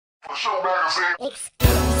It's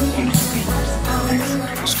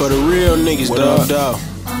for the real niggas, dawg.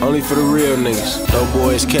 Only for the real niggas.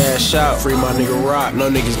 DoughBoyz CashOut. Free my nigga Rock. No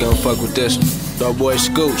niggas gon' fuck with this one. DoughBoyz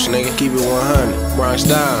Scoops, nigga. Keep it 100. Bronx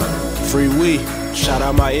down. Free we. Shout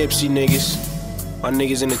out my Ipsy niggas. My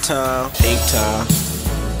niggas in the town. Ink time.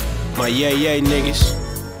 My yay niggas.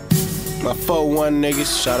 My 4-1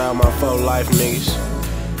 niggas. Shout out my 4 Life niggas.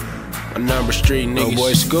 My number street niggas.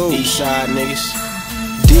 DoughBoyz Scoops. East side niggas.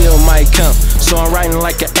 Deal might come, so I'm writing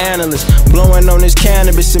like an analyst. Blowing on this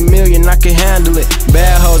cannabis, $1 million, I can handle it.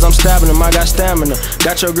 Bad hoes, I'm stabbing them, I got stamina.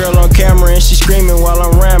 Got your girl on camera and she screaming while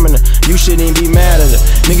I'm ramming her. You shouldn't be mad at her.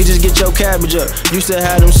 Nigga, just get your cabbage up. Used to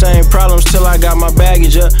have them same problems till I got my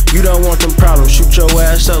baggage up. You don't want them problems, shoot your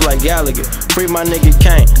ass up like Gallagher. Free my nigga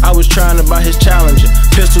Kane, I was trying to buy his Challenger.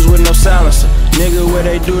 Pistols with no silencer. Nigga, where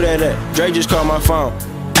they do that at? Dre just called my phone.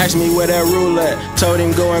 Asked me where that rule at. Told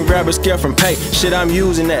him go and grab a scale from pay. Shit, I'm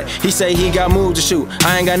using that. He say he got moves to shoot.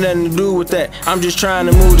 I ain't got nothing to do with that. I'm just trying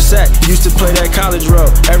to move the sack. Used to play that college role.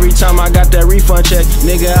 Every time I got that refund check,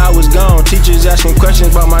 nigga, I was gone. Teachers asking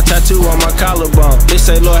questions about my tattoo on my collarbone. They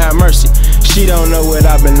say, Lord have mercy. She don't know what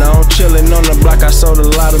I've been on. Chillin' on the block, I sold a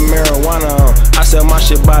lot of marijuana on. I sell my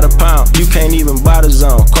shit by the pound. You can't even buy the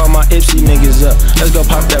zone. Call my Ipsy niggas up. Let's go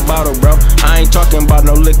pop that bottle, bro. I ain't talking about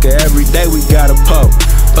no liquor. Every day we gotta poke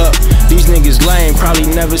up. These niggas lame, probably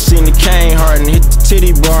never seen the cane harden. Hit the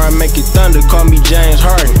titty bar and make it thunder, call me James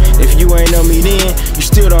Harden. If you ain't know me then, you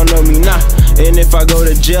still don't know me now. And if I go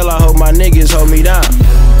to jail, I hope my niggas hold me down.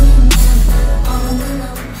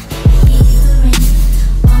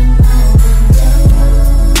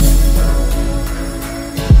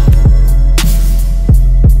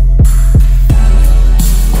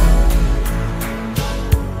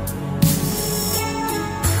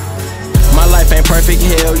 Ain't perfect,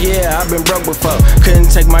 hell yeah, I've been broke before. Couldn't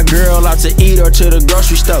take my girl out to eat or to the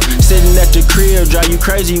grocery store. Sitting at the crib, drive you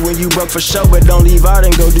crazy when you broke for sure. But don't leave out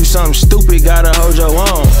and go do something stupid, gotta hold your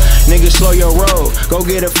own. Nigga, slow your roll, go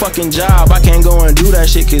get a fucking job. I can't go and do that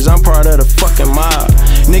shit cause I'm part of the fucking mob.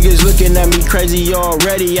 Niggas looking at me crazy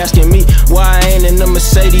already, asking me why I ain't in the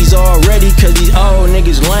Mercedes already. Cause these old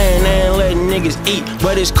niggas laying there and letting niggas eat.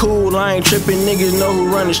 But it's cool, I ain't tripping, niggas know who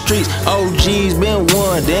run the streets. OG's been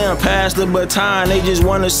one, damn, pass the baton. They just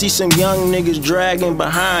wanna see some young niggas dragging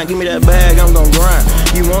behind. Give me that bag, I'm gon' grind.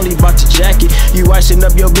 You only bought the jacket. You icing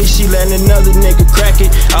up your bitch, she letting another nigga crack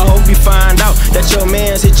it. I hope you find out that your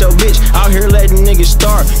mans hit your bitch. Out here letting niggas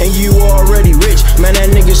starve, and you already rich. Man,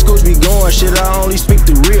 that nigga Scoops be going shit, I only speak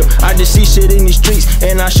the real. I just see shit in these streets,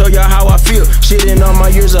 and I show y'all how I feel. Shit in all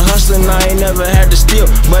my years of hustling, I ain't never had to steal.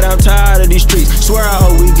 But I'm tired of these streets, swear I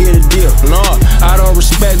hope we get a deal. Nah, I don't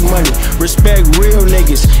respect money, respect real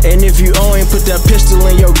niggas. And if you owe him, put that pistol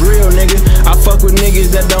in your grill, nigga. I fuck with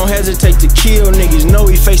niggas that don't hesitate to kill niggas. Know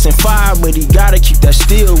he facing fire, but he gotta keep that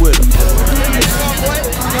steel with him.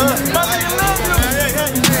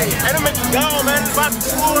 Hey, them bitches gone, man. It's about to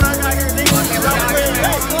school and I got here niggas. DoughBoyz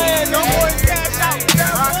CashOut.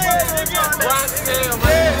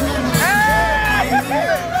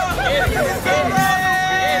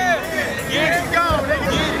 Get it gone, nigga.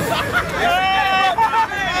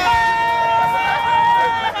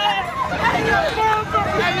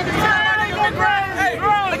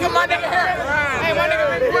 Look at my nigga here. Hey, my nigga,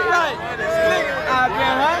 we right. I've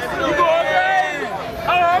been hustling. You go okay?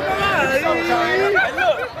 Oh, I'm alive. Hey,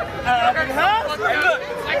 look. I've been hustling.